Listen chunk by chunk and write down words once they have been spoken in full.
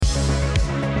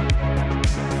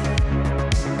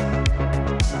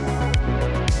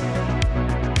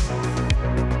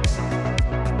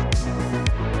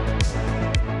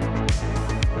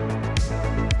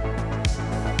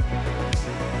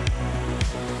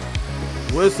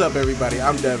What's up, everybody?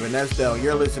 I'm Devin. That's Del.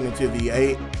 You're listening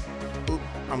to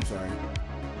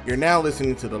You're now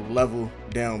listening to the Level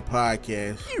Down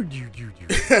Podcast.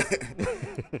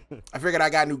 I figured I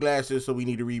got new glasses, so we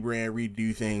need to rebrand,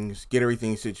 redo things, get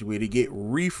everything situated, get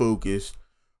refocused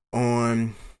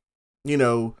on,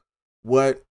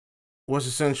 what's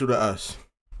essential to us.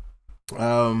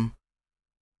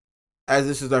 As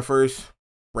this is our first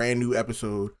brand new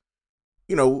episode,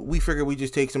 we figured we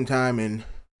just take some time and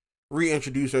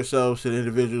reintroduce ourselves to the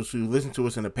individuals who listened to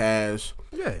us in the past.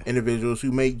 Yeah. Individuals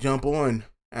who may jump on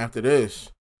after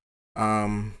this.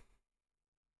 I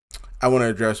want to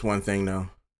address one thing though.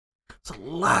 It's a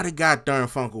lot of goddamn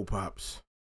Funko Pops.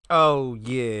 Oh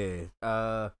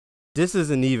yeah. This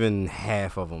isn't even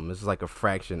half of them. It's like a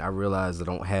fraction. I realize I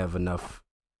don't have enough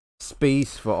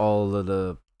space for all of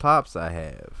the pops I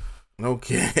have.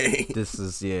 Okay. This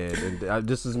is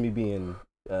this is me being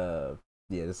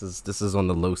this is on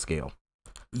the low scale.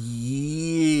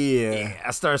 Yeah.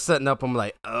 I started setting up. I'm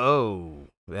like, oh,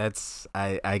 that's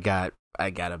I got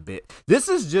a bit. This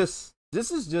is just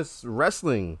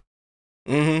wrestling.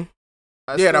 Mm-hmm.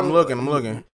 I'm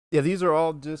looking. Yeah, these are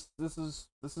all just this is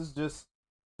just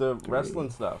the wrestling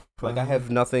stuff. Like I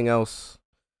have nothing else.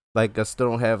 Like I still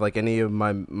don't have like any of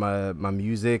my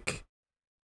music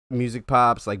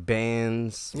pops, like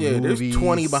bands. Yeah, movies. There's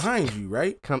 20 behind you,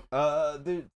 right?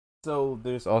 So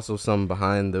there's also some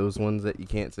behind those ones that you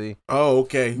can't see. Oh,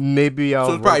 okay. Maybe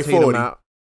I'll it's probably rotate 40. them out,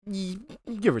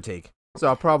 give or take. So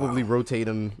I'll probably rotate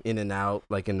them in and out,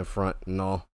 like in the front and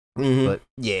all. Mm-hmm. But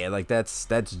yeah, like that's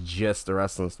just the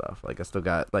wrestling stuff. Like I still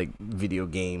got like video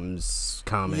games,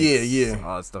 comics,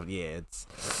 all that stuff. Yeah,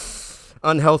 it's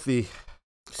unhealthy.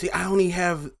 See, I only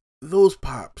have those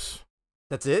pops.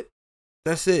 That's it.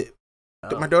 That's it.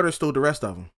 Oh. My daughter stole the rest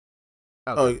of them.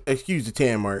 Okay. Oh, excuse the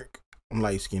tan mark. I'm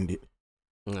light skinned.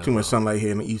 No, Too much sunlight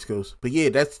here on the East Coast. But yeah,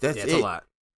 that's yeah, it. it's a lot.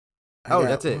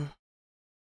 That's it.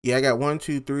 Yeah, I got 1,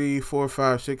 2, 3, 4,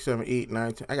 5, 6, 7, 8,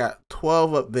 9, 10. I got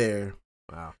 12 up there.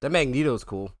 Wow, that Magneto's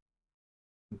cool.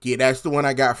 Yeah, that's the one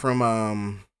I got from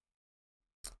a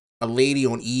lady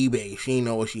on eBay. She didn't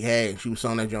know what she had. She was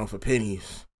selling that junk for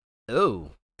pennies. Oh.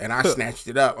 And I snatched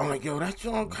it up. I'm like, yo, that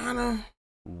junk kind of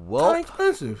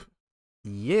expensive.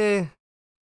 Yeah.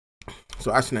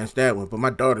 So I snatched that one. But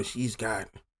my daughter, she's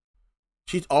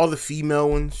all the female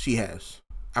ones she has.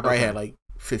 I probably had like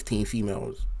 15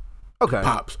 females. Okay.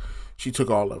 Pops. She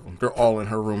took all of them. They're all in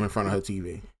her room in front of her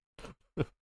TV.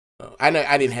 I know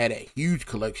I didn't have a huge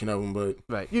collection of them, but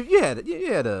right, you had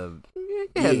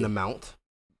an amount.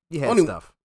 You had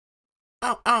stuff.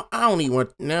 I only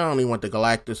want the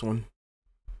Galactus one.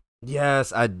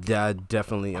 Yes, I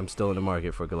definitely. I'm still in the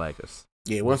market for Galactus.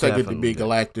 Yeah, once I get the big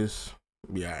Galactus,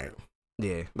 yeah.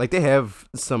 Yeah, like they have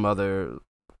some other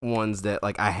ones that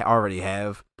like I already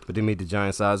have, but they made the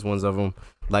giant size ones of them,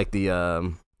 like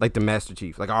the Master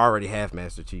Chief. Like I already have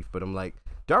Master Chief, but I'm like,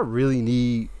 do I really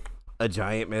need a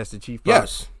giant Master Chief pop?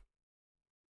 Yes.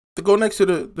 To go next to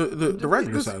the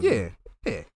regular size. Yeah.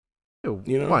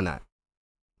 Why not?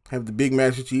 Have the big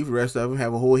Master Chief, the rest of them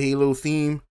have a whole Halo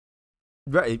theme.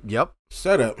 Right. Yep.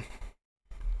 Setup.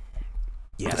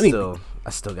 Yeah. I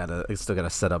still gotta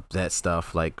set up that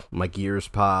stuff, like my Gears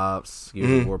pops,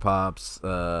 Gears of War pops,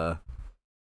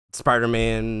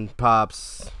 Spider-Man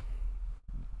pops.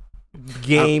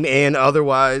 Game and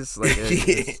otherwise, like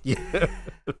yeah.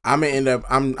 I'm gonna end up.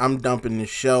 I'm dumping the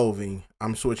shelving.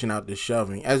 I'm switching out the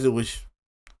shelving as it was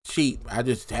cheap. I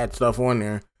just had stuff on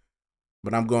there,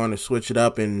 but I'm going to switch it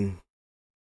up and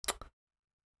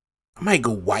I might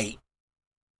go white.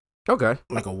 Okay,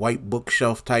 like a white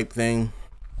bookshelf type thing.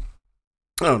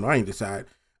 I don't know. I ain't decide.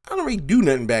 I don't really do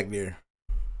nothing back there.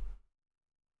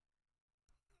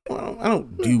 Well, I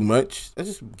don't do much. I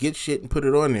just get shit and put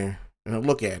it on there and I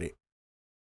look at it.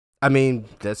 I mean,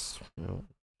 that's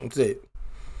it. I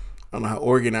don't know how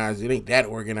organized. It ain't that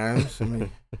organized. I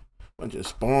mean, bunch of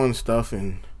Spawn stuff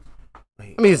and.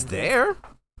 It's there.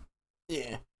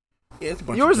 Yeah. It's a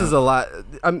bunch. Yours is a lot.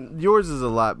 Yours is a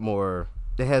lot more.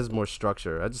 It has more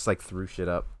structure. I just like threw shit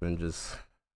up and just.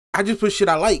 I just put shit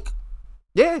I like.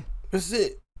 Yeah. That's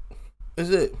it.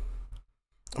 I'm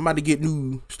about to get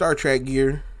new Star Trek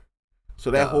gear,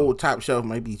 so that whole top shelf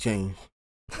might be changed.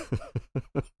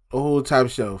 A whole top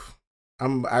shelf.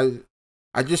 I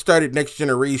just started Next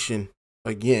Generation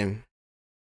again.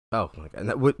 Oh my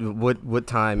god! What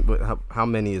time? How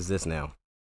many is this now?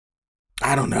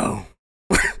 I don't know.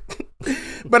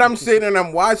 But I'm sitting and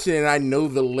I'm watching and I know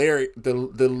the lyric,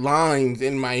 the lines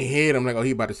in my head. I'm like, oh,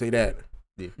 he about to say that.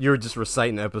 You're just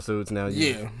reciting episodes now.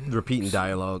 You're repeating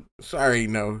dialogue. Sorry,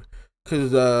 no.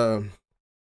 Because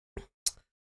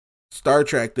Star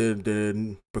Trek,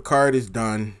 the Picard is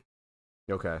done.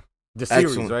 Okay. The series,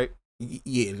 Excellent. right?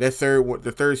 Yeah,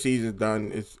 the third season is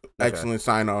done. It's excellent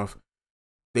sign off.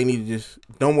 They need to just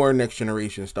no more Next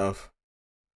Generation stuff.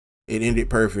 It ended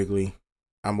perfectly.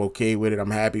 I'm okay with it. I'm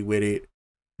happy with it.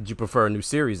 Did you prefer a new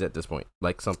series at this point?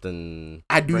 Like something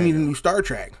I do need a new Star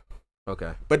Trek.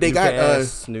 Okay. But they new got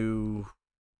cast, new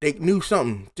they knew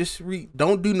something. Just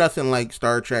don't do nothing like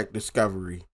Star Trek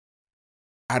Discovery.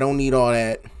 I don't need all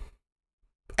that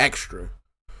extra.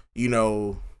 You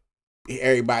know,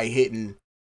 everybody hitting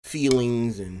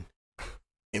feelings and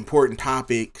important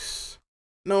topics.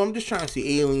 No, I'm just trying to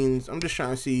see aliens. I'm just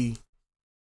trying to see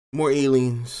more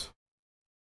aliens.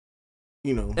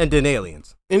 You know. And then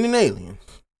aliens.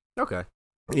 Okay.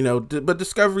 You know, but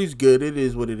Discovery's good. It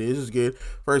is what it is. It's good.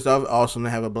 First off, awesome to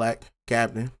have a black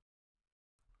captain.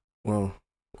 Well,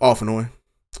 off and on.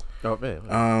 Oh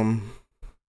man.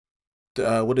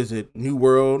 What is it? New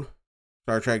World,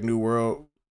 Star Trek New World.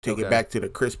 Take it back to the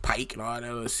Chris Pike and all that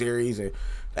other series, and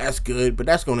that's good. But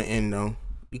that's going to end though.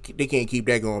 They can't keep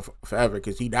that going forever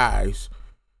because he dies.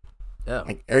 Yeah.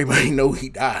 Like everybody know he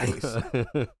dies.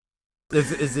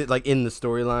 Is it like in the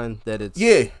storyline that it's?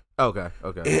 Yeah. Okay.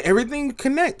 Everything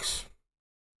connects.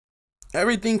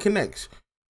 Everything.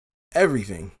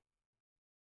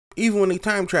 Even when they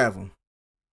time travel,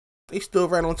 they still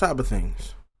right on top of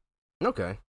things.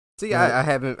 Okay. See, I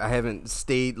haven't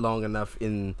stayed long enough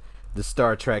in the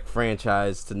Star Trek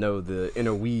franchise to know the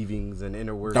interweavings and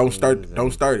inner workings.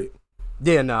 Don't start it.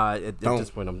 Yeah, no. At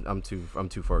this point, I'm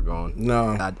too far gone.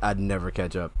 No, I'd never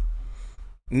catch up.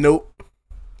 Nope.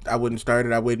 I wouldn't start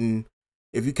it. I wouldn't.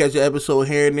 If you catch an episode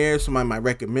here and there, somebody might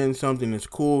recommend something that's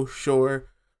cool, sure.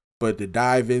 But to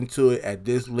dive into it at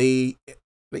this late,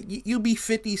 like you'll be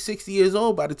 50, 60 years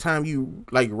old by the time you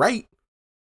write.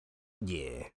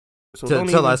 Yeah. So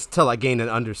till I gain an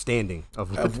understanding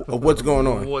of what's going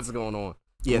on. What's going on?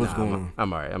 Yeah,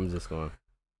 I'm all right. I'm just going.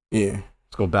 Yeah.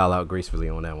 Just gonna bow out gracefully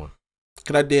on that one.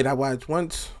 Cause I watched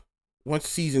once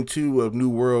season 2 of New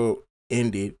World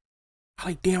ended. I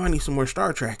like, damn, I need some more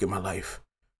Star Trek in my life.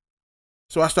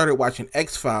 So I started watching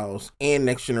X-Files and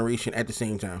Next Generation at the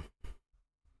same time.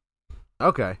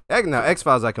 Okay. Now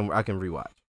X-Files I can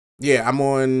rewatch. Yeah, I'm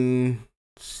on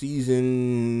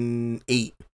season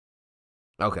 8.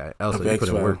 Okay. Also, you put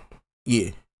in work. Yeah.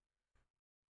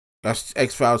 That's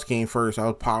X-Files came first. I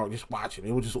was just watching.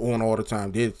 It was just on all the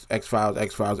time. Did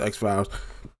X-Files.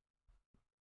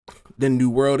 Then New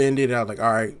World ended. I was like,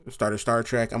 all right, started Star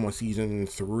Trek. I'm on season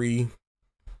 3.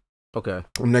 Okay.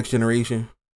 Next Generation.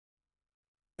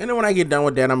 And then when I get done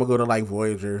with that, I'm going to go to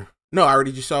Voyager. No, I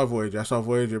already just saw Voyager. I saw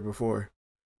Voyager before.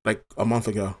 Like a month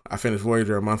ago. I finished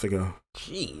Voyager a month ago.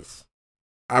 Jeez.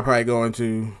 I'll probably go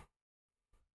into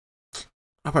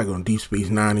Deep Space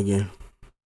Nine again.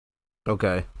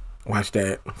 Okay. Watch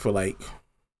that for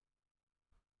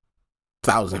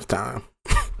 1,000th time.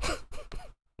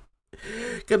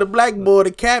 Cause the black boy,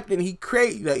 the captain, he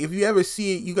crazy. Like, if you ever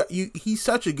see it, he's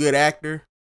such a good actor.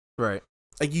 Right.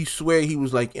 Like you swear he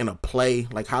was in a play,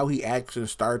 like how he acts in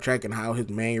Star Trek and how his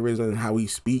mannerisms and how he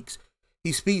speaks.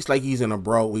 He speaks like he's in a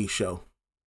Broadway show.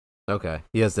 Okay.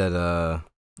 He has that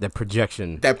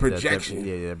projection. That projection.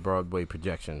 Yeah, Broadway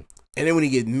projection. And then when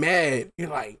he gets mad, you're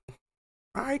like,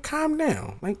 all right, calm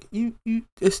down. Like you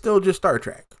it's still just Star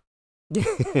Trek.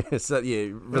 So yeah,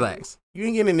 relax. You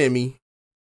ain't getting an Emmy.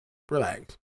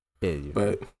 Relax. Yeah,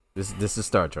 but this is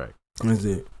Star Trek. That's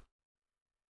it.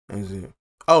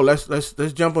 Oh, let's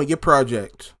jump on your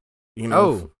project. You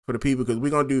know, for the people, because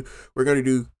we're gonna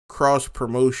do cross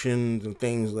promotions and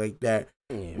things like that.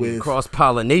 Yeah, with cross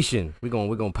pollination. We're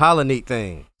gonna pollinate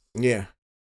things. Yeah.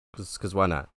 Cause why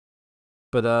not?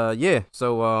 But yeah.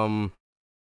 So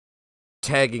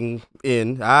tagging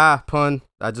in pun.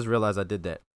 I just realized I did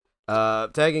that.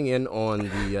 Tagging in on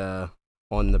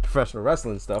the professional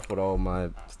wrestling stuff with all my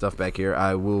stuff back here.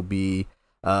 I will be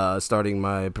starting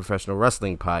my professional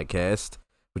wrestling podcast,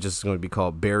 which is going to be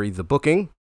called Bury the Booking,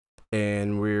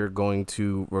 and we're going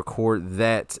to record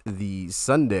that the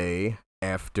Sunday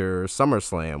after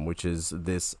SummerSlam, which is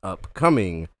this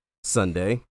upcoming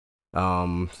Sunday.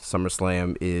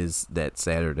 SummerSlam is that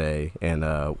Saturday, and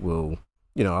I'll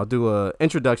do a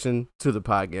introduction to the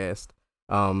podcast,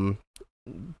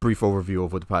 brief overview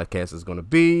of what the podcast is going to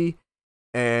be,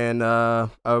 and a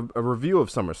review of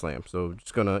SummerSlam. So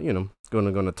just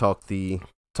gonna talk the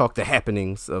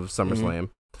happenings of SummerSlam,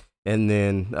 and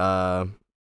then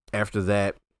after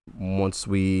that, once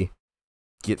we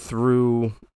get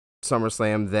through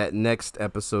SummerSlam, that next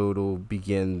episode will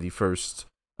begin the first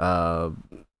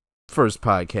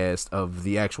podcast of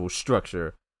the actual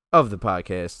structure of the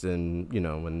podcast, and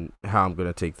and how I'm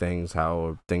gonna take things,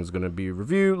 how things gonna be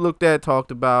reviewed, looked at,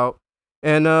 talked about,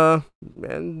 and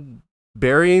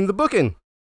burying the booking.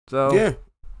 So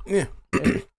yeah.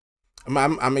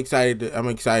 I'm excited. I'm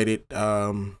excited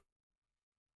to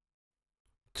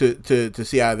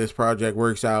see how this project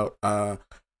works out.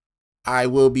 I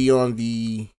will be on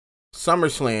the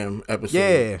SummerSlam episode.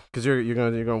 Yeah, because you're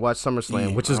gonna watch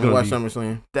SummerSlam, which is gonna gonna watch be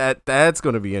SummerSlam. That's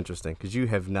gonna be interesting because you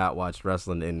have not watched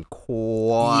wrestling in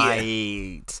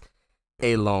quite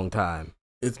a long time.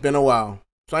 It's been a while,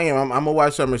 so I'm gonna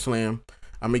watch SummerSlam.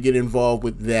 I'm gonna get involved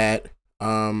with that.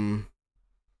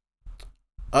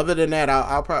 Other than that,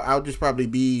 I'll just probably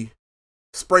be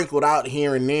sprinkled out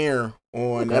here and there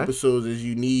on episodes as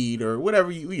you need or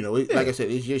whatever like I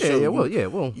said, it's your show. Well,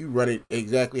 you run it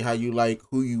exactly how you like,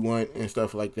 who you want, and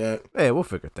stuff like that. Yeah, we'll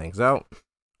figure things out.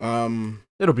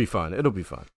 It'll be fun.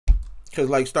 Because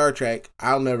like Star Trek,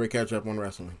 I'll never catch up on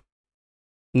wrestling.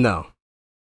 No,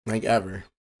 like ever.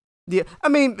 Yeah, I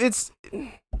mean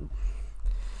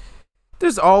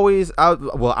there's always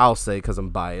I'll say because I'm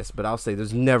biased, but I'll say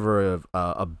there's never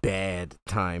a bad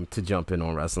time to jump in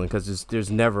on wrestling because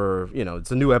there's never it's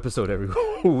a new episode every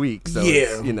week. So you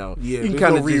can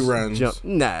kind of reruns.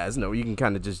 You can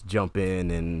kind of just jump in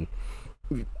and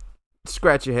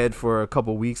scratch your head for a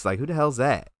couple weeks. Like who the hell's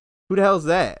that?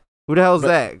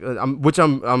 Which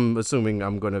I'm assuming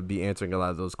I'm going to be answering a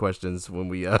lot of those questions when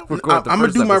we record. I'm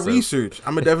gonna do my research.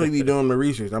 I'm gonna definitely be doing my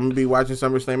research. I'm gonna be watching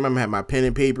SummerSlam. I'm gonna have my pen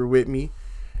and paper with me.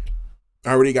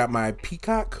 I already got my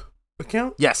Peacock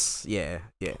account. Yes, yeah.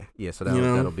 So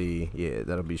that'll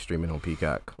be streaming on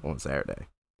Peacock on Saturday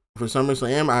for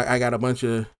SummerSlam. I got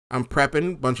I'm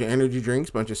prepping a bunch of energy drinks,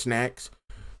 bunch of snacks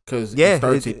because it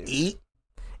starts at 8.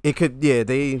 It could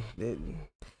they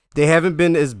haven't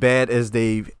been as bad as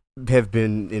they have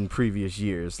been in previous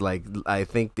years. Like I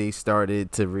think they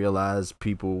started to realize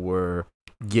people were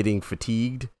getting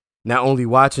fatigued, not only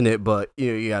watching it, but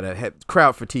you gotta have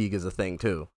crowd fatigue is a thing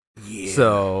too. Yeah.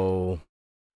 So,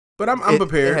 but I'm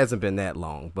prepared. It hasn't been that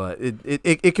long, but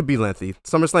it could be lengthy.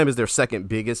 SummerSlam is their second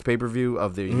biggest pay-per-view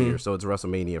of their year, so it's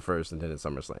WrestleMania first and then it's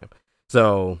SummerSlam.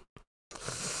 So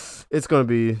it's gonna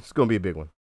be a big one.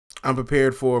 I'm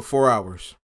prepared for 4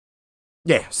 hours.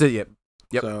 Yeah. So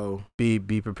Yep. So be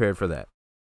prepared for that.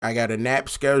 I got a nap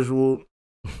scheduled,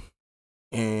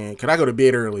 and can I go to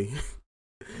bed early?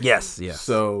 Yes.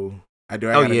 So I do.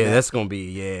 That's gonna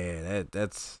be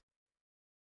that's.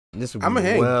 This will be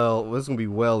this gonna be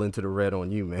well into the red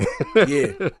on you, man.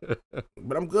 Yeah,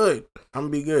 but I'm good. I'm gonna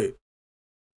be good.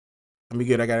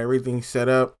 I got everything set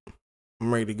up.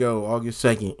 I'm ready to go. August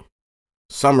 2nd,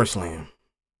 SummerSlam.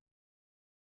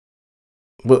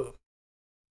 But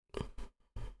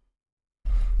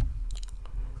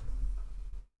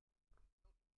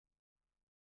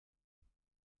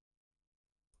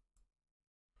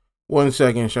one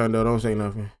second, Shondo, don't say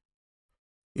nothing.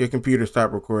 Your computer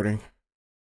stopped recording.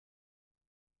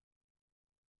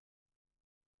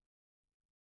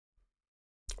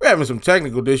 We're having some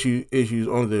technical issues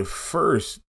on the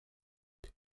first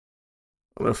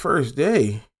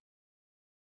day.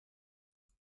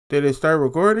 Did it start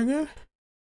recording again?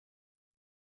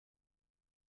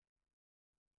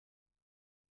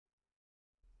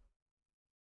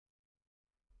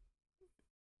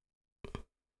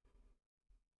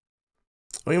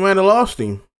 We might have lost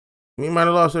him. We might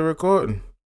have lost the recording.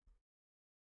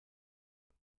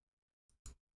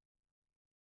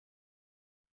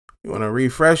 You want to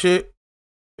refresh it?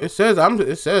 It says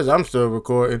I'm still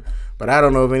recording, but I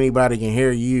don't know if anybody can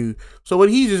hear you. So what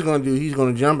he's just gonna do, he's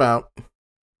gonna jump out,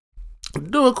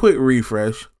 do a quick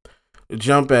refresh,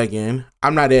 jump back in.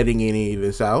 I'm not editing any of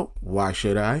this out. Why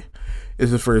should I?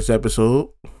 It's the first episode.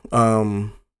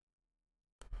 I'm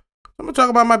gonna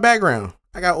talk about my background.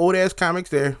 I got old ass comics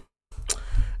there.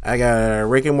 I got a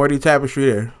Rick and Morty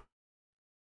tapestry there.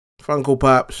 Funko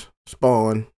Pops,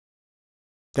 Spawn.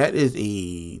 That is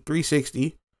a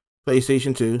 360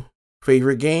 PlayStation 2.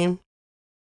 Favorite game?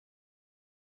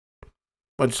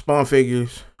 Bunch of Spawn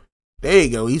figures. There you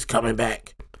go. He's coming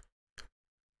back.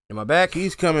 Am I back?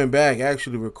 He's coming back.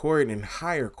 Actually recording in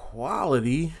higher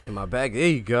quality. Am I back? There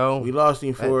you go. We lost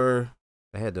him for...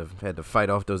 I had to fight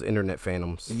off those internet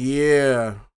phantoms.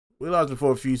 Yeah. We lost him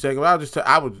for a few seconds.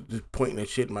 I was just pointing at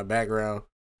shit in my background.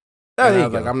 Oh, and I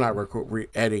was like, I'm not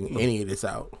editing any of this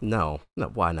out. No.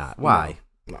 Why not? Why?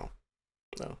 No.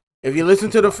 If you listen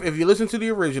to the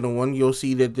original one, you'll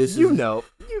see that this you know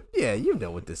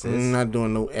what this is. I'm not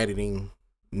doing no editing,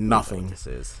 nothing. You know what this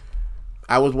is.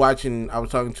 I was watching a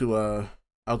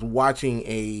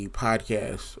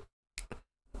podcast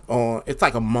on, it's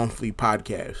like a monthly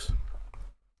podcast.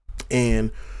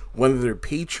 And one of their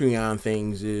Patreon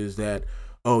things is that,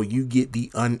 oh, you get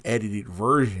the unedited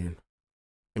version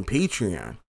in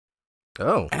Patreon.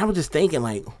 Oh. And I was just thinking,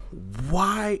 like,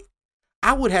 why?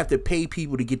 I would have to pay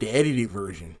people to get the edited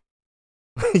version.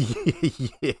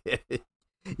 Yeah.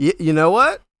 You know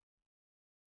what?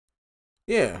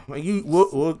 Yeah, like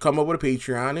we'll come up with a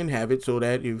Patreon and have it so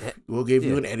that we'll give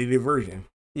you an edited version.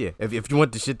 Yeah, if you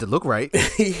want the shit to look right.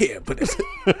 Yeah, but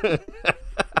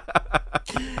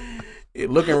it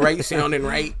looking right, sounding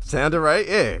right. Sounding right?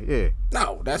 Yeah.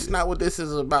 No, that's not what this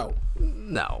is about.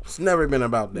 No. It's never been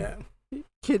about that.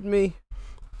 Kidding me?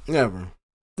 Never.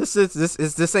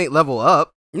 This ain't level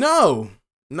up. No.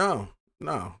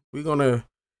 We're gonna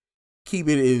keep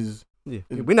it as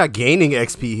we're not gaining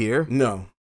XP here. No.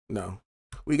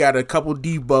 We got a couple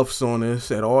debuffs on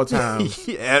us at all times.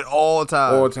 At all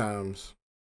times. All times.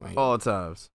 Like, all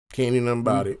times. Can't do nothing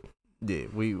about it. Yeah,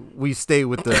 we stay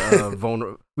with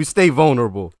the we stay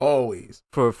vulnerable. Always.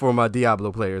 For my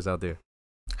Diablo players out there.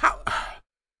 How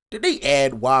did they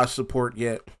add WoW support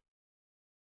yet?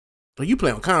 Oh, you play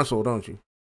on console, don't you?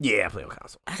 Yeah, I play on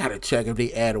console. I gotta check if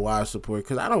they add WoW support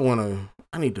because I want to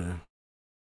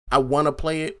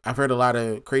play it. I've heard a lot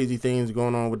of crazy things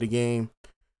going on with the game.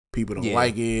 People don't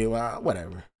like it. Well,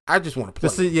 whatever. I just want to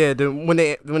play. Yeah, when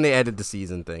they added the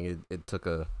season thing, it took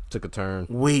a turn.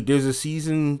 Wait, there's a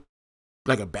season,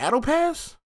 like a battle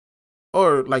pass,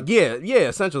 or like yeah,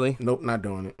 essentially. Nope, not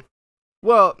doing it.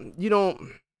 Well, you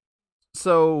don't.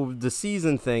 So the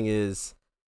season thing is,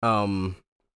 you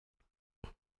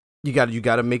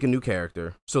got to make a new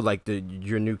character. So like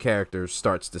your new character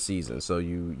starts the season. So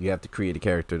you have to create a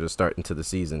character to start into the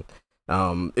season.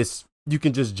 You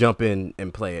can just jump in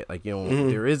and play it. Like,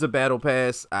 there is a battle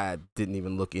pass. I didn't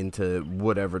even look into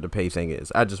whatever the pay thing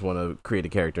is. I just want to create a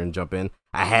character and jump in.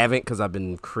 I haven't because I've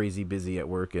been crazy busy at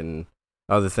work and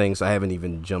other things. So I haven't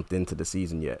even jumped into the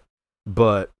season yet.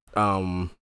 But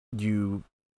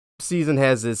season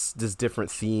has this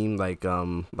different theme, like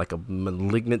a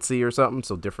malignancy or something.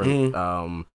 So different.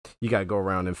 You gotta go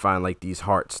around and find like these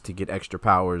hearts to get extra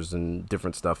powers and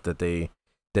different stuff that they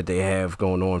have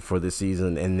going on for this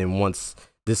season. And then once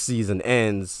this season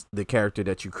ends, the character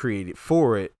that you created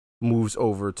for it moves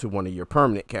over to one of your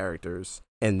permanent characters.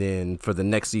 And then for the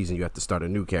next season, you have to start a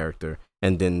new character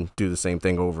and then do the same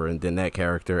thing over. And then that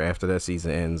character, after that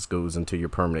season ends, goes into your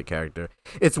permanent character.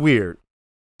 It's weird.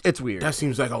 That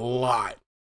seems like a lot.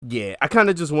 Yeah, I kind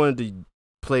of just wanted to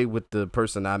play with the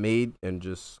person I made and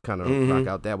just kind of rock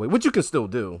out that way, which you can still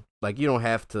do. Like, you don't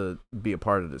have to be a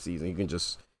part of the season. You can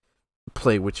just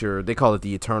play with they call it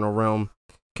the Eternal Realm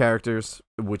characters,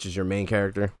 which is your main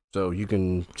character. So you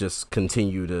can just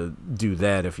continue to do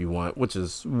that if you want, which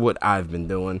is what I've been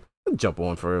doing. Jump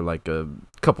on for like a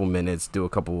couple minutes, do a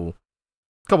couple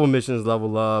missions,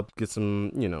 level up, get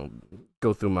some,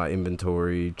 go through my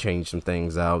inventory, change some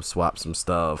things out, swap some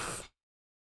stuff.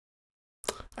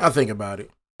 I'll think about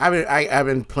it. I've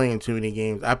been playing too many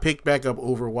games. I picked back up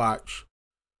Overwatch.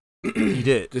 You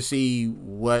did? To see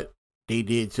what they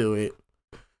did to it.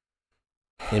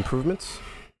 Improvements?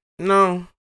 No.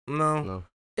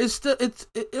 It's still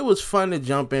it was fun to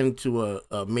jump into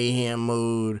a mayhem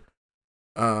mode.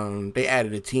 They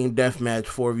added a team deathmatch,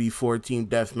 4v4 team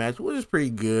deathmatch, which is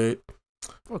pretty good.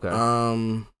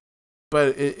 Okay.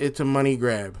 But it's a money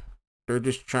grab. They're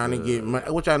just trying to get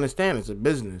money, which I understand. It's a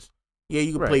business. Yeah,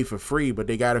 you can play for free, but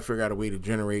they got to figure out a way to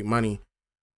generate money.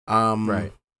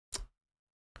 Right.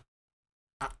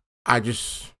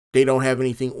 They don't have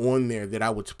anything on there that I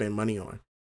would spend money on.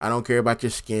 I don't care about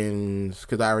your skins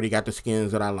because I already got the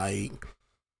skins that I like.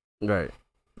 Right.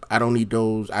 I don't need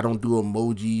those. I don't do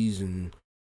emojis and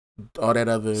all that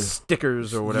other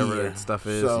stickers or whatever that stuff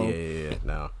is. So, yeah.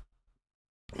 No.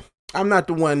 I'm not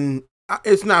the one.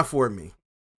 It's not for me.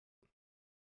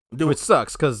 Which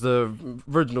sucks because the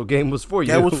original game was for you.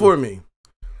 That was for me.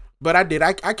 But I did.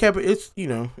 I kept it. It's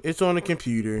it's on the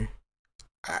computer.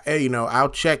 I'll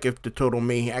check if the Total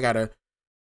Mayhem.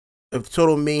 If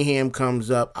Total Mayhem comes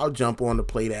up, I'll jump on to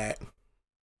play that.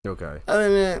 Okay. Other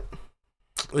than that,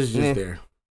 it's just there.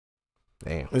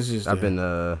 Damn. It's just I've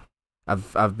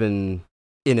been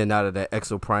in and out of that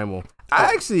Exoprimal.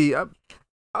 I'm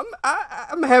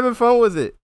having fun with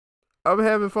it.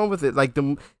 Like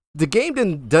the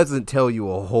game doesn't tell you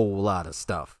a whole lot of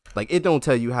stuff. Like it don't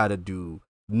tell you how to do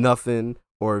nothing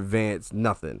or advance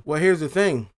nothing. Well, here's the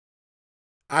thing.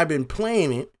 I've been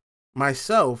playing it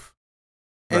myself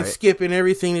and skipping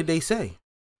everything that they say.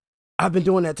 I've been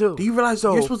doing that too. Do you realize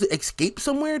you're supposed to escape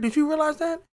somewhere? Did you realize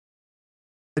that?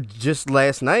 Just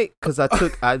last night, because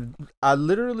I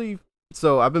literally.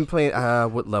 So I've been playing.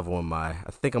 What level am I?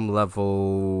 I think I'm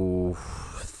level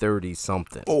 30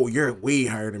 something. Oh, you're way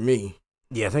higher than me.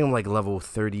 Yeah, I think I'm like level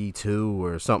 32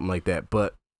 or something like that.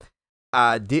 But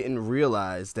I didn't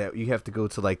realize that you have to go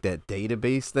to like that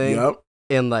database thing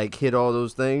and like hit all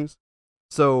those things.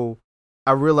 So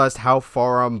I realized how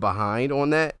far I'm behind on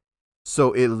that.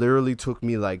 So it literally took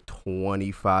me like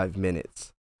 25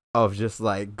 minutes of just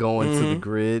like going to the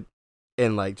grid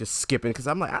and like just skipping, because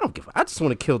I'm like, I just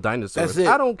want to kill dinosaurs. That's it.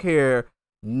 I don't care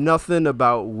nothing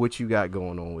about what you got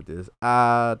going on with this.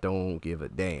 I don't give a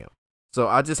damn. So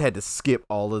I just had to skip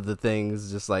all of the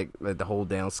things, just like the whole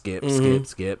down skip. And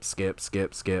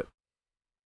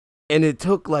it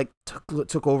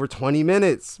took over 20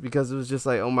 minutes because it was just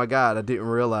like, oh my God, I didn't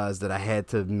realize that I had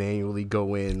to manually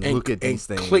go in, look at these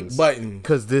things. Click button.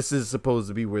 Because this is supposed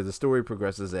to be where the story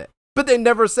progresses at. But they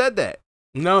never said that.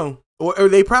 No. Or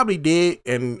they probably did,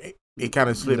 and it kind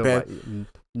of slipped back.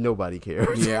 Nobody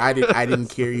cares. Yeah, I didn't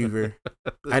care either.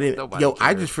 I didn't.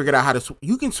 I just figured out how to.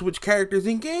 You can switch characters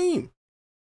in game.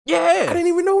 Yeah. I didn't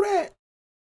even know that.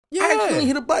 Yeah. I accidentally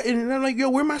hit a button, and I'm like,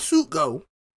 yo, where'd my suit go?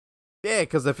 Yeah,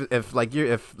 because if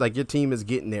your team is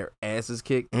getting their asses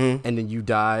kicked and then you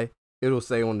die, it'll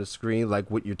say on the screen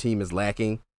like what your team is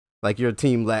lacking. Like your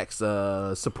team lacks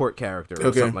a support character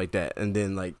or something like that, and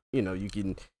then like you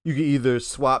can either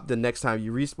swap the next time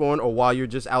you respawn, or while you're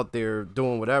just out there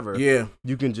doing whatever. Yeah,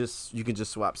 you can just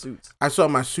swap suits. I saw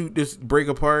my suit just break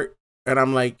apart, and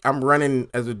I'm running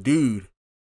as a dude,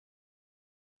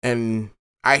 and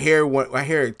I hear a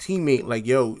teammate like,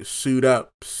 "Yo, suit up,"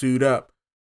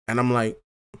 and I'm like,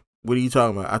 "What are you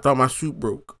talking about? I thought my suit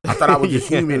broke. I thought I was just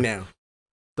human now."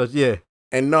 Yeah,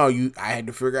 and no, I had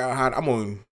to figure out how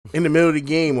in the middle of the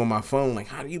game on my phone, like,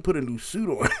 how do you put a new suit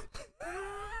on?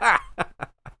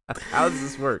 How does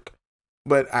this work?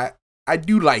 But I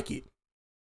do like it.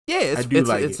 Yeah,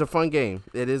 it's a fun game.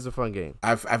 It is a fun game.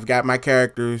 I've got my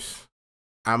characters.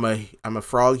 I'm a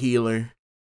frog healer.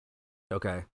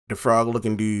 Okay. The frog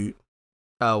looking dude.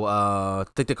 Oh, I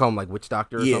think they call him like Witch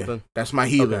Doctor or something. That's my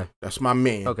healer. Okay. That's my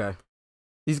man. Okay.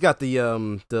 He's got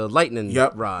the lightning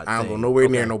rod. I don't go nowhere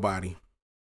near nobody.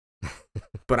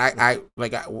 But I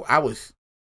was,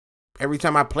 every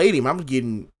time I played him, I was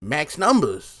getting max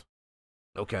numbers.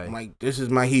 Okay. I'm like, this is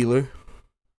my healer.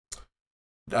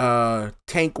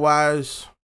 Tank wise,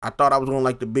 I thought I was gonna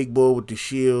like the big boy with the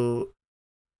shield.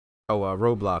 Oh,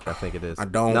 Roadblock, I think it is. I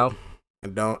don't. No? I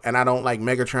don't. And I don't like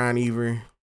Megatron either.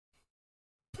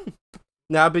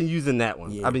 No, I've been using that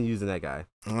one. Yeah. I've been using that guy.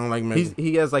 I don't like Megatron.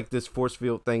 He has like this force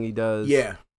field thing he does.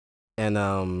 Yeah.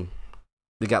 And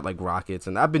they got like rockets,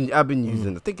 and I've been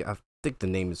using. I think the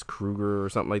name is Kruger or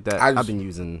something like that. I've been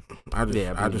using. I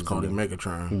just called him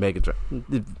Megatron.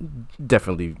 Megatron,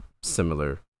 definitely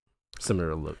similar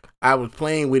look. I was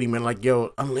playing with him and like,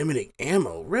 yo, unlimited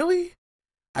ammo, really?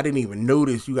 I didn't even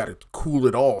notice. You got to cool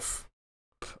it off.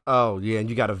 Oh yeah, and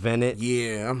you got to vent it.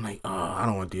 Yeah, I'm like, oh, I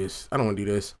don't want this. I don't want to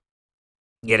do this.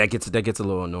 Yeah, that gets a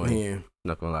little annoying. Yeah,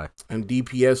 not gonna lie. And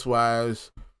DPS wise,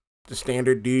 the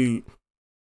standard dude.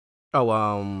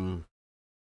 Oh,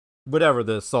 whatever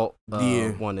the assault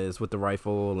one is with the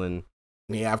rifle and.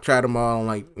 Yeah, I've tried them all. I'm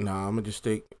like, nah, I'm gonna just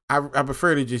stick. I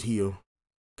prefer to just heal,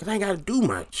 cause I ain't gotta do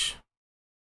much.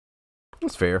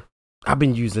 That's fair. I've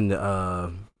been using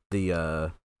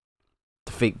the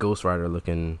fake Ghost Rider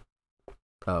looking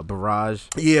Barrage.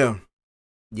 Yeah.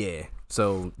 Yeah.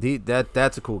 So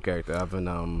that's a cool character. I've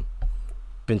been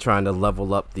trying to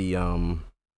level up the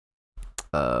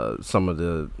some of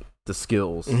the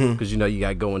skills, because you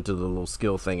gotta go into the little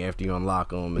skill thing after you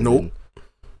unlock them. And nope.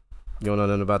 You don't know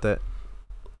nothing about that?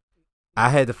 I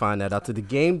had to find that out. The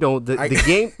game the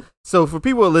game. So for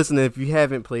people who are listening, if you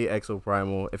haven't played Exo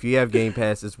Primal, if you have Game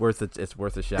Pass, it's worth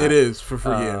a shot. It is for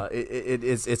free.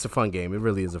 It's a fun game. It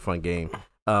really is a fun game.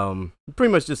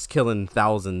 Pretty much just killing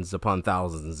thousands upon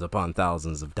thousands upon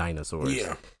thousands of dinosaurs.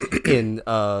 Yeah.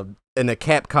 in a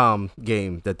Capcom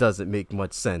game that doesn't make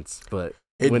much sense, but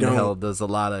the hell does a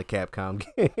lot of Capcom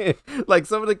games. Like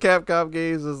some of the Capcom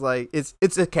games is like it's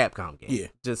a Capcom game.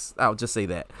 Yeah. I'll just say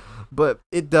that. But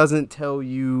it doesn't tell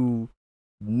you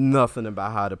nothing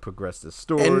about how to progress the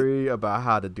story, about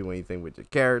how to do anything with your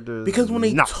characters. Because when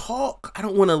they talk, I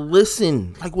don't want to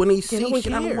listen. Like when they say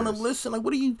shit, I don't want to listen. Like,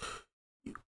 what are you?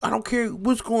 I don't care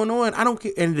what's going on. I don't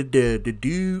care. And the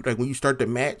dude, like when you start the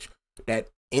match, that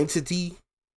entity.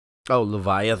 Oh,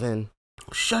 Leviathan.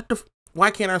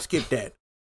 Why can't I skip that?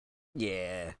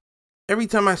 Yeah. Every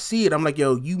time I see it, I'm like,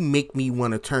 yo, you make me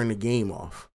want to turn the game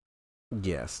off.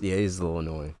 Yes. Yeah, he's a little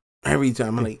annoying. Every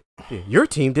time I'm like, your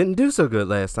team didn't do so good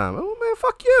last time. Oh man,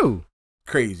 fuck you.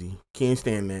 Crazy. Can't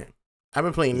stand that. I've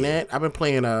been playing that. I've been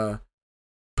playing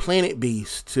Planet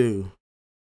Base too.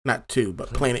 Not 2,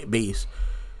 but Planet Base.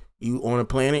 You on a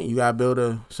planet, you gotta build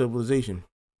a civilization.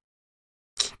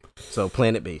 So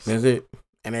planet based. That's it.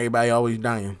 And everybody always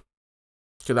dying.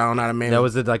 Cause I don't know how to manage. Now,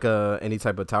 was it like any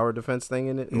type of tower defense thing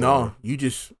in it? No, you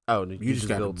just you just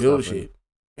gotta build shit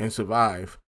and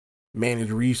survive.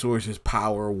 Manage resources,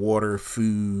 power, water,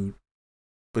 food.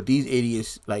 But these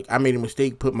idiots, like, I made a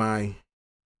mistake, put my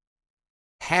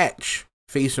hatch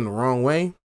facing the wrong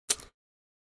way.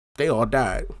 They all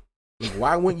died. Like,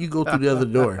 why wouldn't you go through the other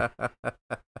door?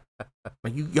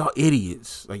 Like, y'all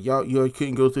idiots. Like, y'all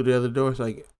couldn't go through the other door. It's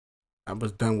like, I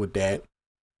was done with that.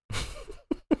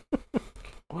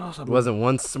 What else? Wasn't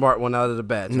one smart one out of the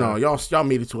batch. No, y'all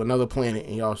made it to another planet,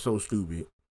 and y'all so stupid.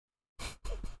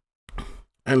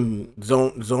 And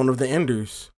Zone of the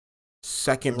Enders,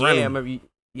 second yeah, running. I remember.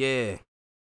 Yeah,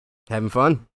 having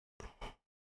fun.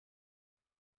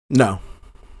 No.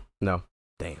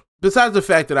 Damn. Besides the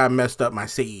fact that I messed up my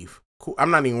save, cool.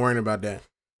 I'm not even worrying about that.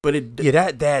 But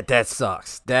that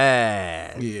sucks.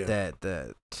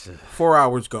 That 4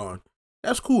 hours gone.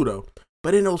 That's cool though.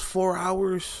 But in those 4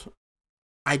 hours,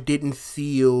 I didn't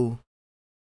feel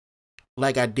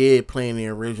like I did playing the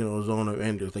original Zone of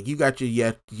Enders. Like, you got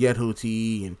your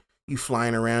Yet-Hoti and you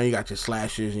flying around, you got your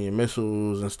slashes and your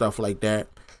missiles and stuff like that.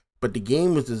 But the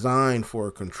game was designed for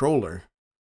a controller.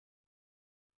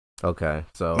 Okay,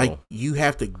 so like, you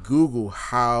have to Google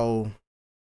how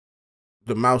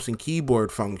the mouse and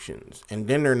keyboard functions, and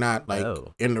then they're not like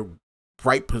in the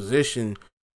right position.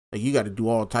 Like, you got to do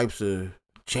all types of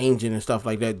changing and stuff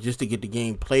like that just to get the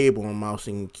game playable on mouse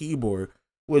and keyboard,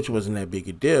 which wasn't that big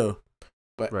a deal.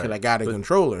 But because I got a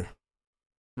controller,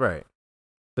 right?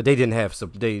 But they didn't have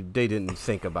they didn't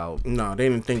think about they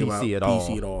didn't think about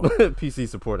PC at all. PC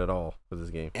support at all for this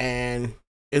game. And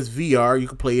it's VR. You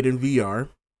can play it in VR.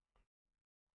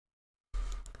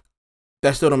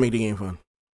 That still don't make the game fun.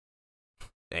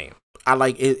 Damn. I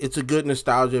like it. It's a good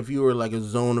nostalgia. If you were like a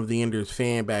Zone of the Enders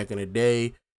fan back in the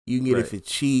day, you can get it for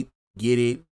cheap. Get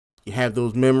it. You have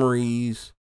those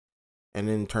memories, and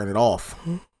then turn it off.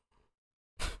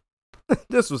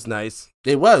 This was nice.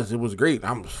 It was great.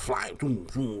 I'm flying,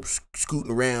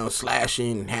 scooting around,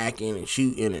 slashing, hacking, and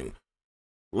shooting, and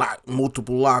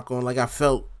multiple lock on. Like, I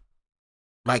felt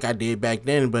like I did back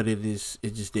then, but it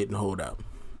just didn't hold up.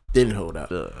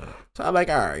 So I'm like,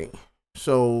 all right.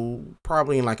 So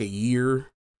probably in like a year,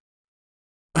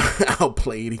 I'll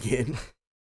play it again.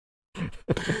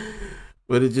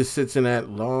 But it just sits in that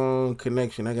long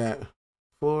connection. I got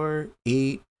 4,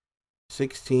 8,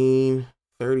 16,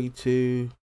 32.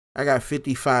 I got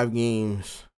 55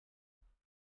 games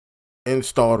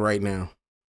installed right now.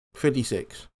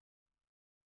 56.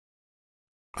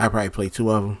 I probably play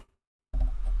 2 of them.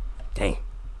 Dang.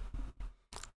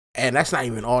 And that's not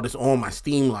even all that's on my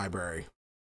Steam library.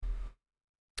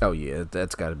 Oh yeah,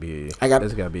 that's got to be.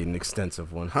 That's got to be an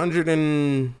extensive one.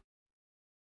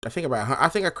 I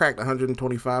think I cracked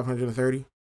 125, 130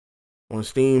 on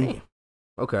Steam. Damn.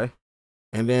 Okay.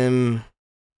 And then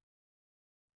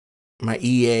my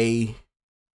EA,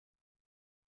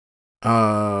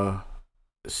 what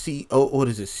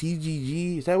is it?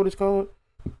 CGG? Is that what it's called?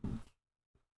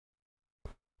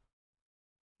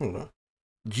 Hold on.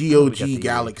 GOG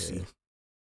Galaxy.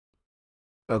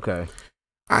 Okay.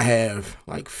 I have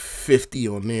like 50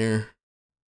 on there.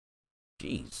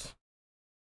 Jeez.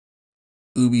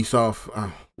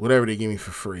 Ubisoft, whatever they give me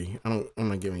for free. I'm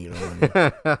not giving you no money.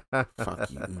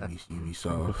 Fuck you,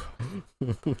 Ubisoft.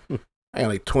 I got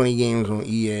like 20 games on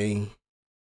EA.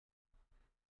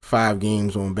 5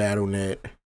 games on BattleNet.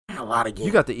 I got a lot of games.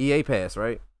 You got the EA Pass,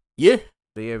 right? Yeah.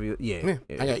 Yeah.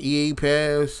 I got EA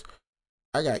Pass.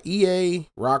 I got EA,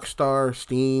 Rockstar,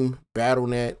 Steam,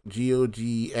 BattleNet, GOG,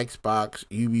 Xbox,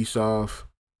 Ubisoft,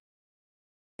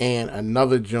 and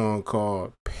another joint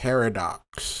called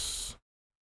Paradox.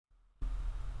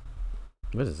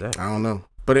 What is that? I don't know.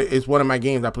 But it's one of my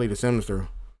games I play The Sims through.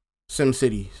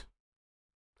 SimCities.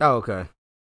 Oh, okay.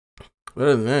 But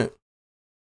other than that,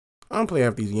 I don't play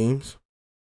half these games.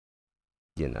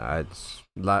 You know, I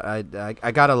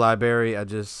got a library. I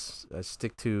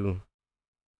stick to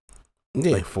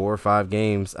like 4 or 5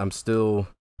 games. I'm still,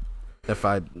 if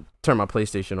I turn my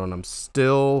PlayStation on, I'm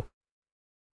still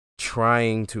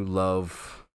trying to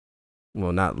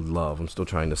not love. I'm still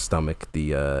trying to stomach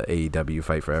the AEW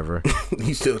Fight Forever.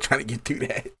 You still trying to get through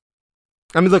that?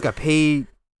 I mean, look, I paid,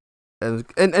 and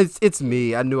it's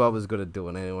me. I knew I was gonna do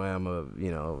it anyway.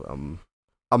 I'm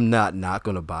not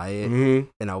gonna buy it,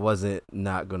 and I wasn't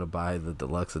not gonna buy the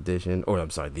deluxe edition, or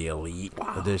I'm sorry, the elite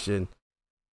edition.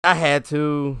 I had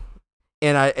to,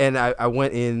 and I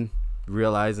went in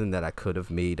realizing that I could have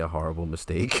made a horrible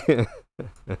mistake.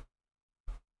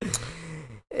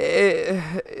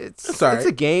 It's It's all right. It's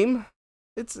a game.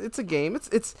 It's a game.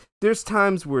 It's there's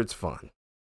times where it's fun,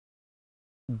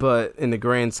 but in the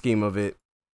grand scheme of it,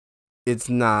 it's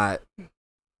not.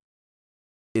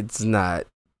 It's not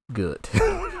good.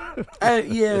 I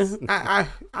hear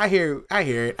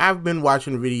it. I've been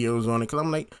watching videos on it because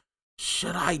I'm like,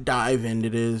 should I dive into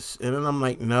this? And then I'm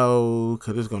like, no,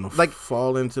 because it's gonna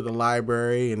fall into the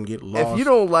library and get lost. If you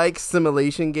don't like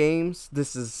simulation games,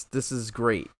 this is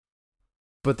great.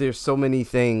 But there's so many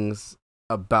things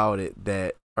about it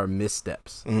that are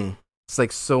missteps. Mm-hmm. It's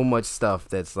like so much stuff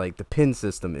that's like the pin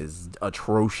system is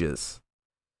atrocious.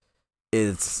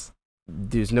 There's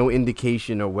no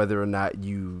indication of whether or not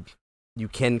you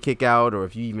can kick out or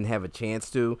if you even have a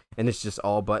chance to, and it's just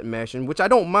all button mashing, which I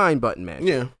don't mind button mashing.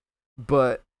 Yeah.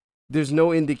 But there's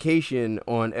no indication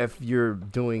on if you're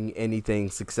doing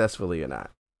anything successfully or not.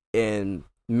 And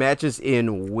matches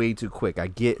in way too quick. I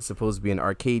get it's supposed to be an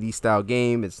arcadey style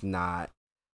game. It's not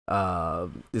a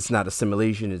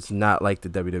simulation. It's not like the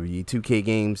WWE 2K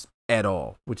games at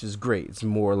all, which is great. It's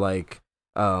more like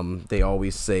they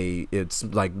always say it's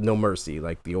like No Mercy,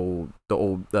 like the old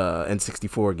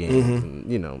N64 games,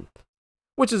 mm-hmm. and,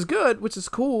 which is good, which is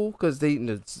cool because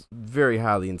it's very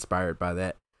highly inspired by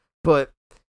that. But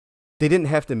they didn't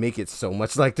have to make it so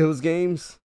much like those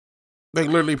games. They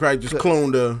literally probably just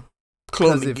clone the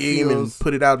game and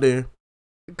put it out there.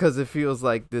 Because it feels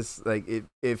like this, like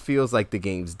it feels like the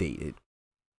game's dated.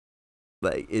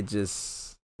 Like it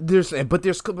just there's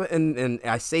and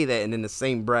I say that, and in the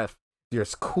same breath,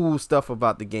 there's cool stuff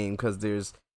about the game because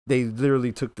they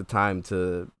literally took the time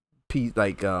to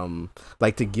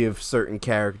to give certain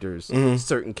characters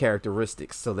certain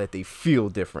characteristics so that they feel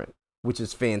different, which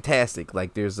is fantastic.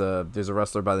 Like there's a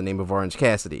wrestler by the name of Orange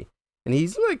Cassidy, and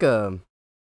he's like a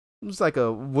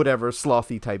whatever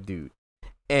slothy type dude,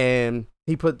 and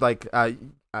he put like I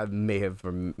may have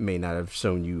or may not have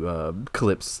shown you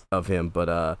clips of him,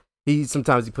 but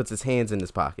sometimes he puts his hands in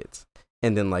his pockets,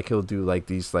 and then like he'll do like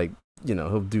these like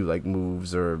he'll do like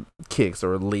moves or kicks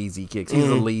or lazy kicks. He's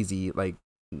a lazy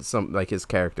his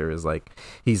character is like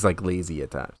he's like lazy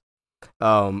at times,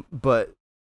 but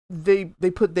they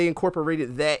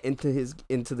incorporated that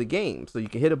into the game, so you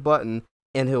can hit a button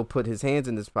and he'll put his hands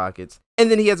in his pockets,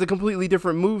 and then he has a completely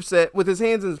different move set with his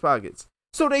hands in his pockets.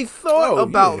 So they thought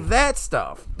about that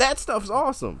stuff. That stuff's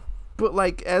awesome, but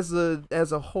like as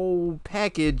a whole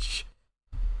package,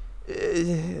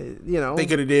 they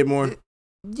could have did more.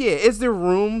 Yeah, is there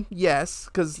room? Yes,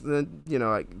 because the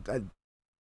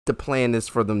plan is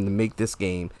for them to make this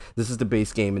game. This is the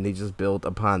base game, and they just build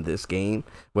upon this game,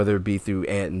 whether it be through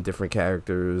adding different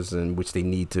characters, and which they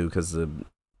need to because the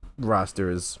roster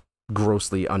is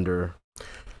grossly understaffed.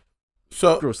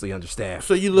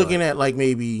 So you're looking at like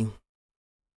maybe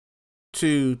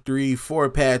 2, 3, 4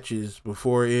 patches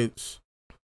before it's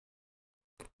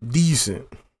decent.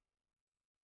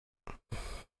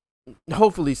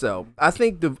 Hopefully so. I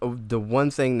think the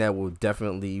one thing that will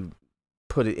definitely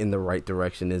put it in the right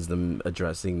direction is them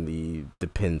addressing the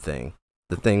pin thing.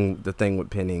 The thing with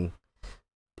pinning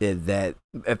is that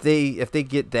if they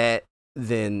get that,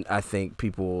 then I think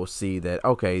people will see that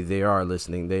okay, they are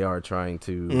listening, they are trying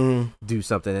to do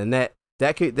something, and that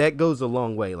goes a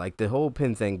long way. Like the whole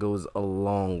pin thing goes a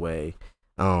long way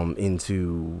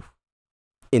into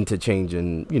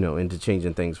changing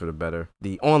things for the better.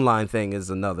 The online thing is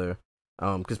another,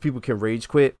 because people can rage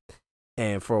quit,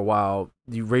 and for a while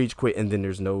you rage quit, and then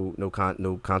there's no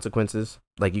consequences.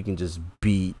 Like you can just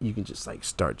like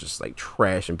start just like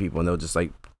trashing people, and they'll just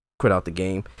like quit out the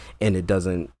game, and it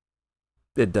doesn't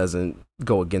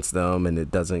go against them, and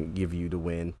it doesn't give you the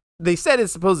win. They said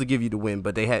it's supposed to give you the win,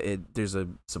 but there's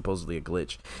supposedly a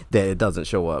glitch that it doesn't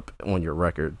show up on your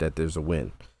record that there's a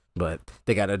win. But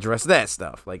they got to address that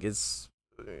stuff. Like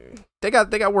they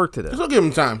got work to do. So give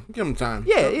them time.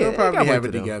 Yeah, they'll probably have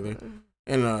it together.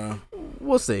 And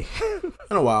we'll see.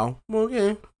 In a while. Well,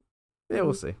 yeah. Yeah,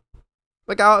 we'll see.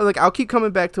 I'll keep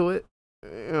coming back to it.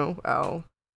 I'll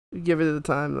give it the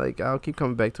time. Like I'll keep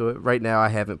coming back to it. Right now, I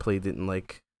haven't played it in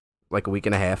like a week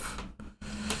and a half.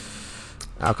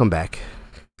 I'll come back.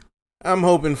 I'm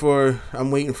waiting for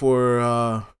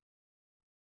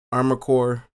Armor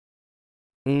Core.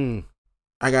 I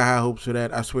got high hopes for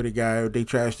that. I swear to God, if they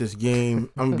trash this game,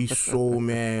 I'm gonna be so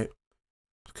mad.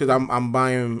 Cause I'm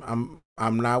buying.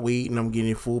 I'm not waiting. I'm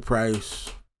getting it full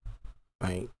price.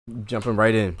 Like jumping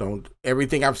right in.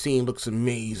 Everything I've seen looks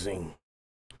amazing.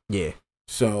 Yeah.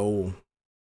 So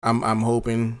I'm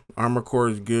hoping Armor Core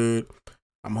is good.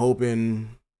 I'm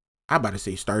hoping. I'm about to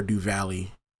say Stardew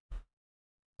Valley.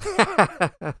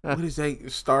 What is that?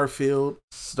 Starfield.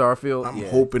 I'm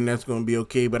hoping that's gonna be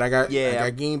okay. But I got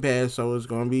Game Pass, so it's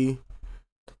gonna be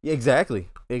Yeah, exactly.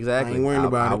 I ain't worrying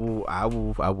about it. I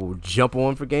will jump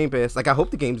on for Game Pass. Like, I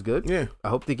hope the game's good. Yeah. I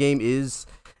hope the game is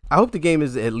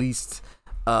at least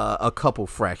a couple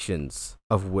fractions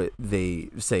of what they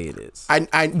say it is. I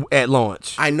at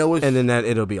launch. I know it's, and then that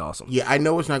it'll be awesome. Yeah, I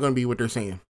know it's not going to be what they're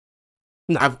saying.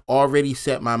 No. I've already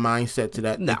set my mindset to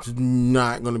that. No. It's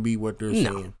not going to be what they're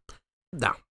saying.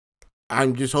 No.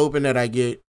 I'm just hoping that I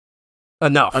get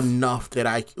enough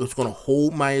that it's going to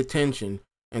hold my attention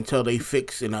until they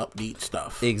fix and update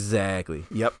stuff. Exactly.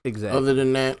 Yep. Exactly. Other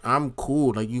than that, I'm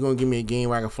cool. Like, you're going to give me a game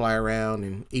where I can fly around,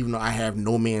 and even though I have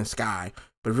No Man's Sky,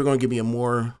 but if you're going to give me a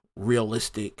more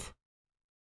realistic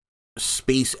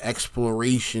space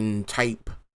exploration type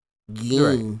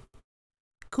game, right.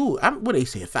 Cool. What they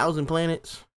say, 1,000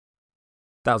 planets?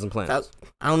 1,000 planets.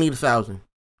 I don't need 1,000.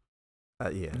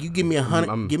 Yeah. You give me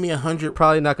 100. Give me 100.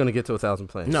 Probably not going to get to 1,000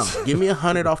 planets. No, give me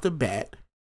 100 off the bat.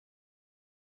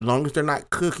 As long as they're not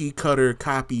cookie cutter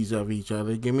copies of each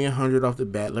other, give me 100 off the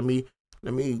bat. Let me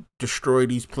destroy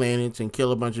these planets and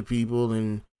kill a bunch of people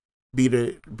and be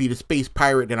the space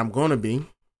pirate that I'm gonna be.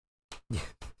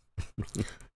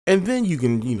 And then you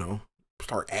can,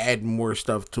 start adding more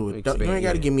stuff to it. You ain't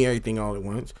got to give me everything all at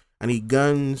once. I need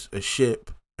guns, a ship,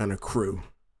 and a crew.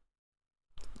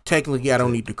 Technically, I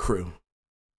don't need the crew,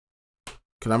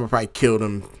 because I'm gonna probably kill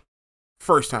them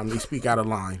first time they speak out of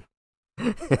line.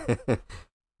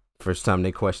 First time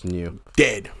they question you.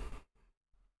 Dead.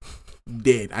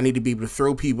 I need to be able to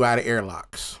throw people out of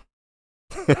airlocks.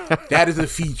 That is a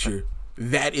feature.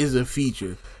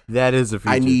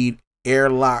 I need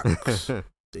airlocks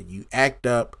that you act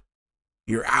up,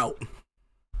 you're out.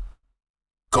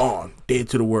 Gone. Dead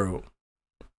to the world.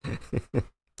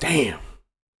 Damn.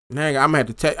 Now I'm gonna have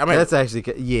to text. That's actually,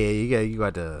 yeah, you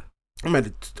got to. I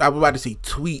was about to say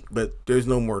tweet, but there's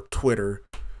no more Twitter.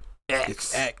 X.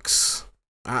 It's X.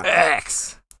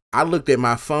 I looked at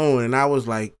my phone and I was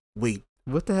like, wait.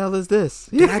 What the hell is this?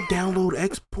 Did I download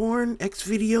X porn, X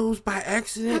videos by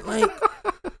accident? Like,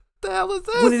 the hell is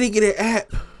this? When did they get an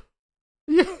app?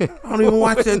 Yeah. I don't even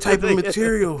watch that type of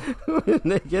material. When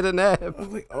they get an app. I was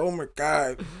like, oh my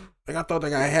God. Like, I thought they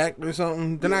got hacked or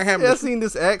something. Then I I seen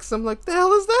this X. I'm like, the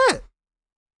hell is that?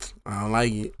 I don't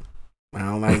like it.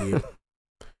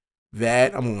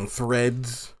 That, I'm on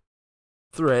Threads.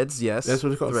 Threads, yes. That's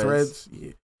what it's called, Threads?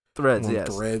 Yeah. Threads,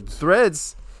 yes.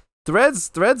 Threads.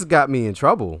 Threads got me in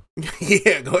trouble.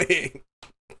 Yeah, go ahead.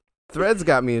 Threads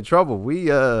got me in trouble. We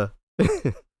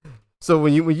so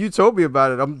when you told me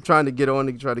about it, I'm trying to get on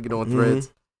Threads. Mm-hmm.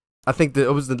 I think that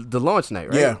it was the launch night,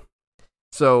 right? Yeah.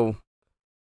 So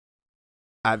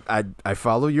I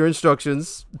follow your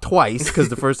instructions twice because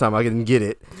the first time I didn't get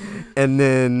it, and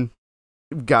then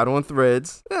got on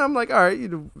Threads, and I'm like, all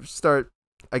right, start.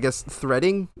 I guess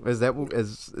threading is that?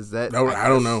 No, I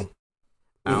don't know.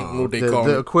 I don't know what they call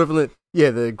the equivalent.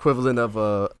 Yeah, the equivalent of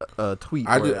a tweet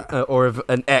or of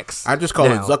an X. I just call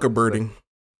it Zuckerbirding.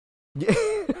 Yeah.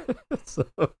 So,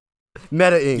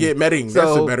 metaing. Yeah, metaing.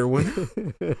 That's a better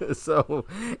one. So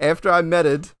after I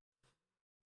meted,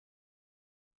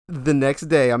 the next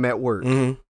day I'm at work.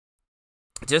 Mm-hmm.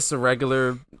 Just a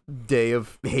regular day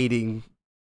of hating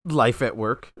life at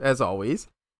work, as always.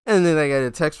 And then I got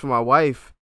a text from my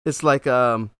wife. It's like,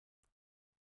 why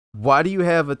do you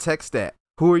have a text app?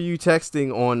 Who are you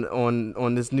texting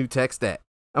on this new text app?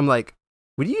 I'm like,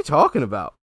 what are you talking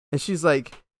about? And she's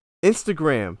like,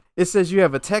 Instagram. It says you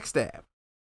have a text app.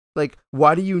 Like,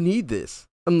 why do you need this?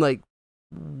 I'm like,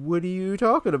 what are you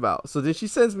talking about? So then she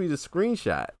sends me the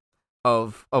screenshot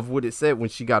of what it said when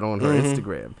she got on her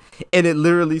Instagram. And it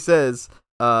literally says,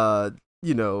 I've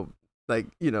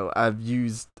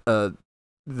used the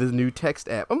new text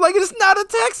app. I'm like, it's not a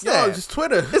text app. It's just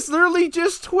Twitter. It's literally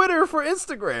just Twitter for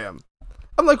Instagram.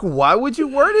 I'm like, why would you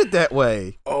word it that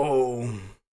way? Oh.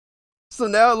 So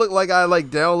now it looked like I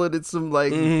downloaded some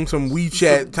some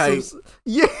WeChat type.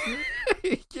 Yeah.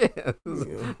 Yeah.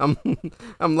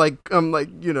 I'm like,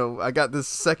 I got this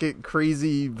second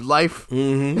crazy life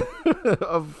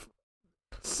of.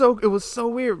 So it was so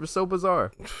weird. It was so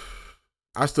bizarre.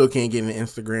 I still can't get into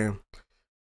Instagram.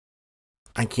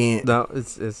 I can't. No,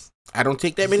 it's. I don't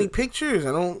take that many pictures.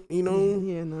 I don't, Yeah,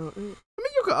 no. I mean,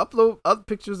 you can upload other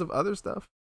pictures of other stuff.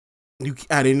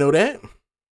 I didn't know that.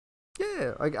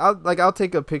 Yeah, I'll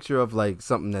take a picture of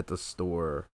something at the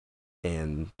store,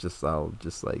 and I'll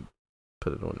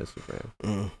put it on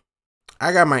Instagram.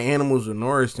 I got my animals in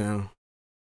Norristown.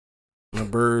 My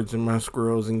birds and my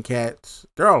squirrels and cats.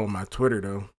 They're all on my Twitter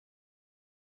though.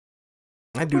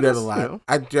 I do that a lot.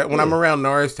 When I'm around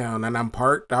Norristown and I'm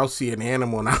parked, I'll see an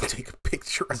animal and I'll take a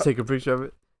picture of it. Take a picture of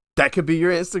it. That could be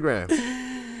your Instagram.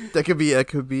 That could be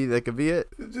it.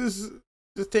 Just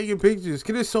just taking pictures.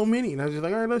 Cause there's so many, and I was just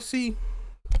like, all right, let's see.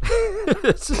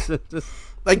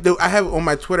 Like I have on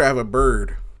my Twitter, I have a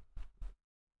bird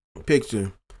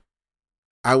picture.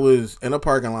 I was in a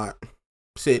parking lot,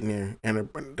 sitting there, and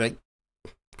like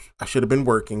I should have been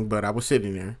working, but I was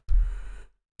sitting there.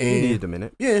 And you needed a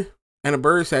minute. Yeah, and a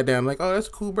bird sat down. I'm like, oh, that's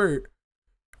a cool bird.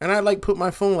 And I like put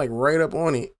my phone like right up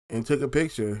on it and took a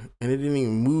picture, and it didn't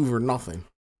even move or nothing.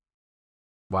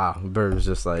 Wow, the bird was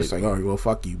just like, it's like, all right, well,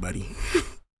 fuck you, buddy.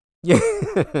 Yeah,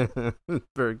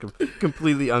 bird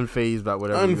completely unfazed by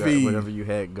whatever you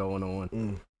had going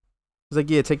on. It's like,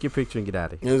 yeah, take your picture and get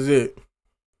out of here. That's it.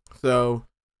 So,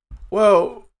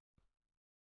 well,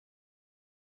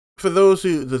 for those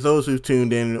who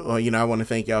tuned in, I want to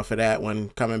thank y'all for that one,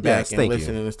 coming back and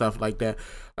listening and stuff like that.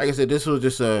 Like I said, this was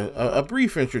just a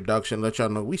brief introduction. Let y'all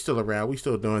know we still around, we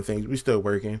still doing things, we still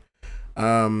working.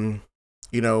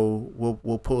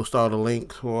 We'll post all the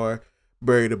links for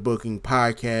Bury the Booking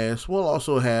podcast. We'll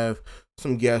also have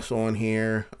some guests on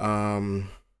here.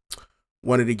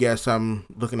 One of the guests I'm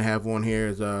looking to have on here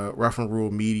is Rough and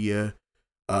Rule Media,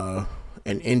 an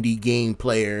indie game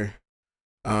player.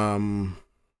 Who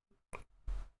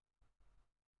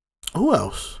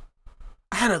else?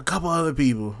 I had a couple other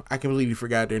people. I completely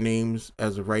forgot their names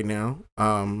as of right now.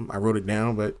 I wrote it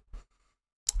down, but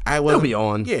they'll be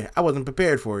on. Yeah, I wasn't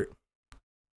prepared for it.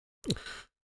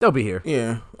 They'll be here.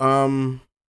 Yeah.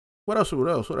 What else?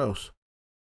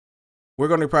 We're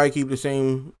gonna probably keep the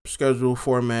same schedule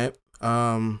format.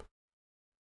 Audio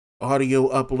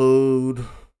upload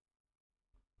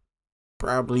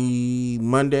probably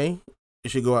Monday.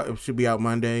 It should go out. It should be out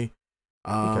Monday.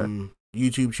 Okay.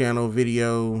 YouTube channel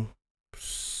video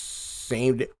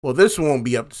same day. Well, this one won't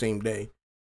be up the same day.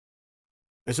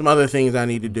 There's some other things I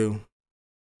need to do,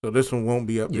 so this one won't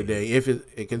be up today.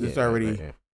 Because it's already.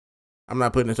 Right. I'm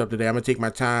not putting this up today. I'm gonna take my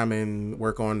time and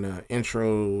work on the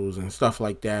intros and stuff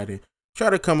like that, and try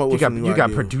to come up with some new ideas. You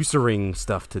got producering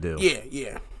stuff to do.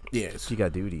 Yeah. You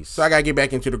got duties. So I gotta get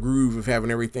back into the groove of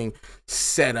having everything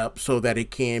set up so that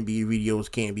videos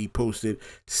can be posted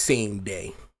same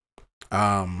day.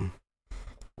 But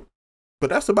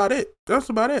that's about it. I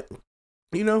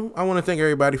want to thank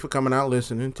everybody for coming out,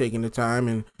 listening, taking the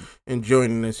time and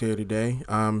joining us here today.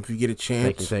 If you get a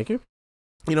chance, thank you.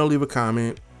 Leave a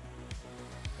comment,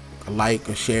 a like,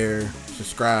 a share,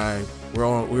 subscribe.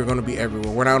 We're going to be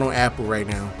everywhere. We're not on Apple right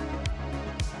now.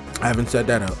 I haven't set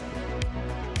that up,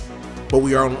 but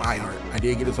we are on iHeart. I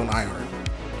did get us on iHeart.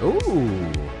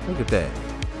 Ooh, look at that.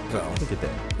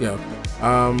 Yeah.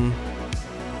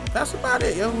 That's about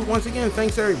it, yo. Once again,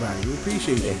 thanks everybody. We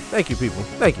appreciate you. Thank you, people.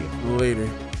 Thank you. Later.